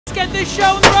Let's get this show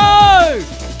on the road!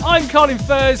 I'm Colin,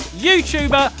 Furze,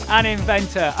 YouTuber and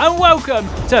inventor, and welcome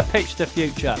to Pitch the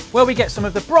Future, where we get some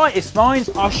of the brightest minds,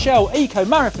 our Shell Eco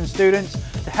Marathon students,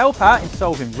 to help out in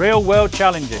solving real-world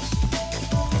challenges.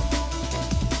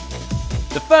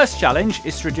 The first challenge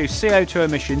is to reduce CO2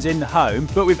 emissions in the home,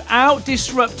 but without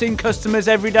disrupting customers'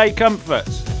 everyday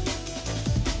comforts.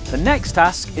 The next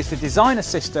task is to design a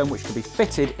system which can be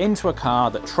fitted into a car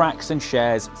that tracks and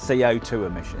shares CO2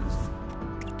 emissions.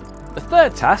 The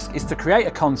third task is to create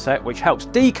a concept which helps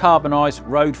decarbonise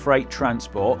road freight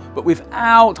transport, but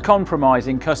without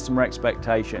compromising customer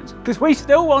expectations, because we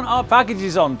still want our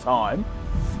packages on time.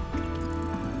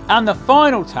 And the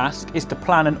final task is to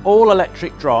plan an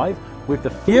all-electric drive with the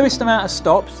fewest amount of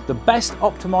stops, the best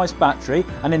optimised battery,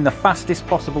 and in the fastest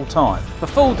possible time. For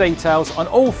full details on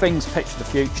all things Pitch the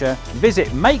Future, visit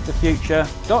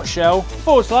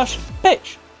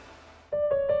makethefuture.shell/pitch.